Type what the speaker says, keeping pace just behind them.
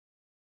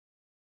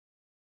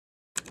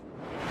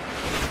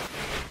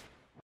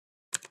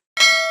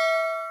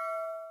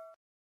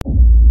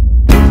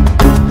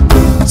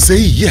Say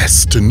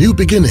yes to new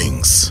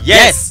beginnings.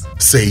 Yes.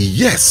 Say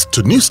yes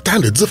to new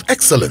standards of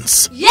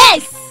excellence.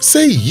 Yes.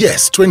 Say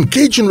yes to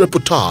engaging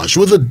reportage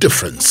with a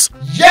difference.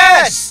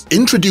 Yes.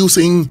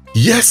 Introducing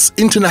Yes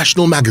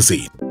International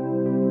Magazine.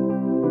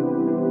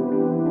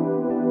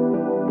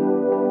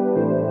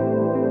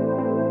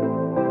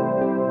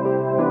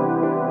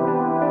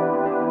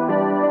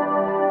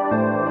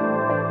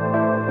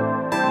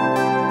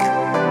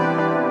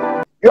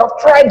 You have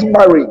tried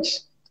marriage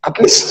at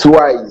least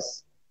twice.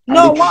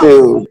 No, and it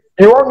failed.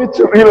 You want me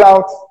to reel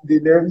out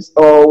the names,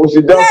 or we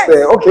should just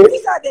say, okay?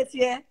 These are the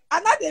fear.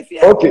 I'm not the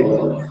fear. Okay.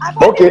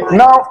 Okay.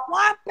 Now,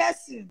 one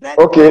person.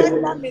 Okay.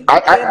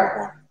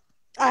 I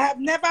have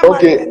never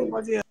married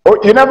anybody else. Oh,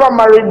 you never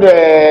married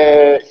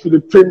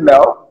Philippine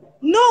now?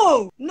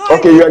 No.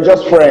 Okay, you are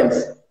just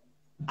friends.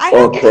 I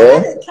had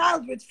a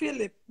child with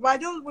Philip,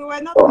 but we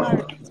were not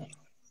married.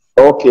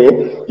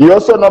 Okay. You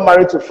also not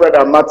married to Fred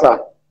and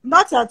Martha?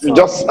 Not at all. You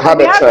just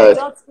had a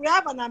child. We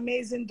have an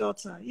amazing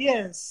daughter.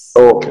 Yes.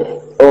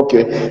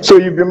 Okay. So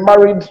you've been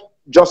married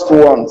just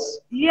once?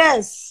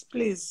 Yes,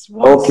 please.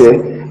 Once. Okay.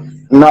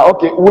 Now,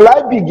 will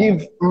I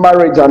give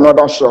marriage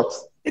another shot?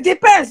 It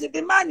depends if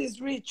the man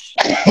is rich.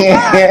 You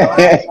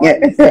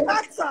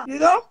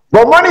know?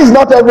 But money is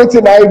not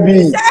everything,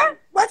 IB. Yeah?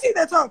 What is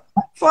the talk?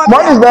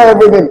 Money is not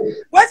everything.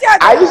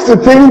 I used to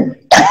think.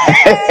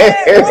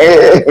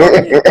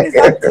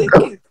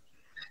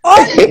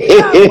 I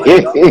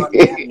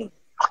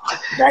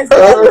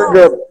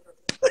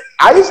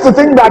used to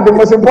think that the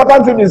most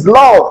important thing is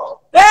love.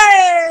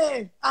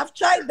 Hey, I've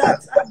tried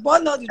that. I've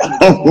born all the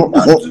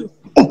children.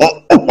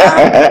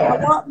 I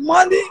want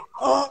money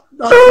or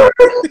nothing.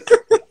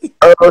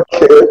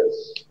 Okay.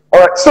 All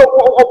right. So,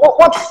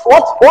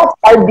 what's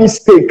IB's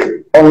take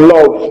on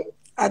love?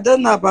 I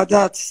don't know about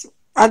that.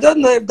 I don't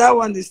know if that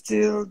one is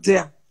still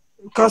there.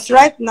 Because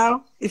right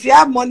now, if you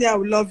have money, I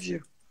will love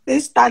you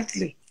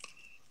instantly.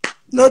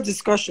 No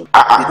discussion.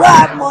 If you don't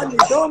have money,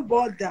 don't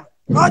bother.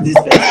 All these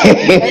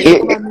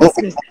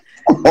things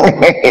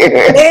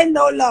ain't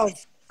no love.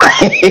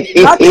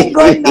 Nothing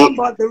going on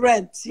but the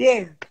rent.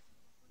 Yeah.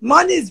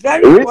 Money is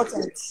very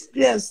important.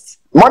 Yes.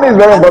 Money is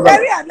very important.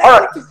 Very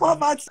allergic to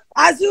poverty.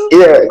 I've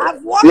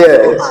worked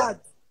so hard.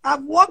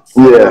 I've worked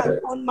so hard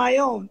on my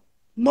own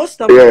most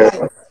of my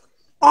life.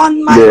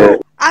 On my own.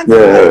 And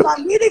so if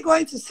I'm really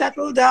going to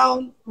settle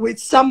down with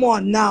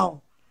someone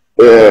now,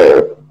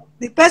 the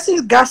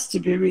person has to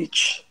be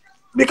rich.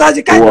 Because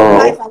the kind of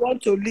life I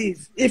want to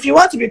live, if you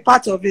want to be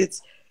part of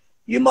it,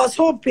 you must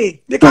hold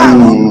pay. Because I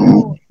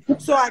want to,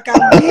 so I can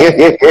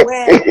live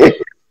well.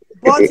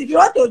 But if you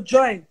want to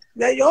join,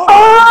 then you're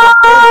that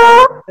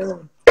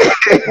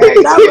way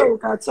we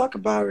can talk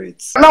about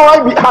it.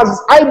 Now,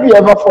 has IB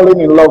ever fallen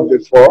in love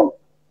before?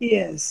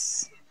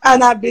 Yes.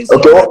 And I've been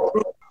so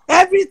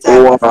every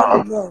time I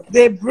fall in love,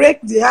 they break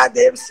the heart,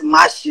 they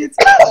smash it.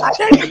 I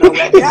don't even know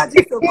when the heart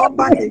used to come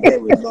back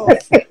again with love.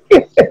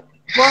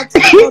 But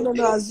no,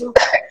 Azu.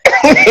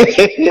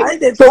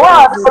 So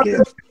what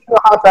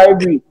about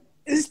IB?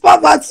 It's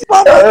poverty.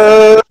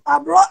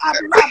 I'm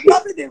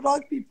loving the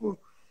wrong people.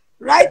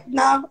 Right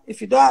now, if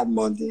you don't have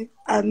money,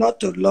 I'm not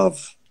to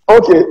love.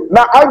 Okay.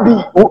 Now,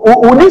 IB,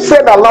 would you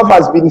say that love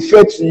has been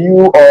fair to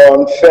you or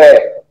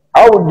unfair?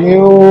 How would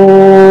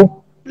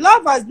you...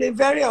 Love has been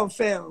very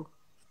unfair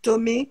to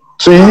me.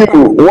 To you?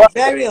 What?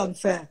 Very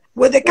unfair.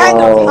 With the kind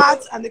of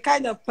heart and the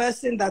kind of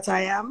person that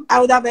I am,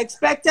 I would have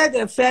expected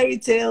a fairy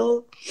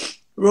tale,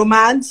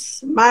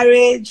 romance,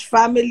 marriage,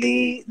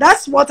 family.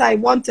 That's what I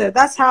wanted.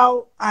 That's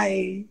how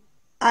I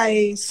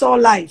saw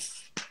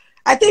life.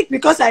 I think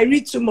because I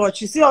read too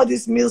much. You see all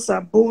these Mills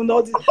and Boone,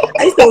 all this.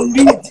 I used to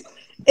read.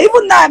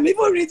 Even now, I'm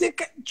even reading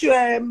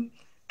Karen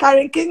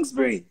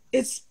Kingsbury.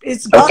 It's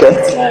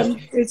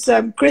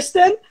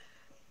Christian,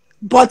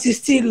 but it's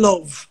still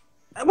love.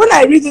 When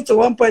I read it to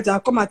one point, I'll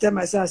come and tell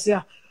myself,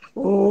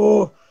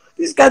 oh,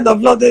 this kind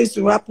of love that used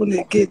to happen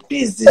again.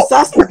 Please, this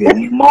has to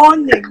be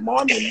money.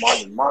 When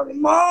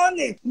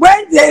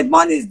the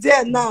money is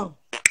there now,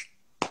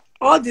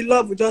 all the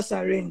love will just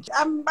arrange.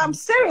 I'm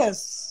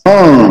serious.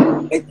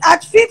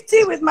 At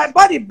 50 with my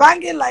body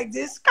banging like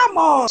this, come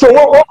on. So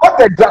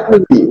what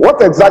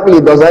exactly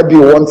does IB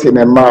want in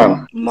a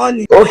man?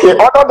 Money. Okay,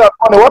 other than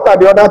money, what are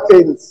the other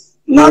things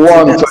you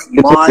want?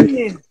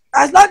 Money.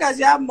 As long as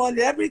you have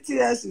money, everything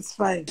else is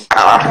fine. It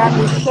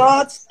can be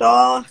short,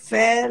 tall,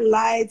 fair,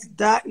 light,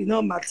 dark,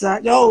 matter.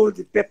 You hold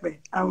the pepper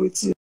and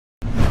with you.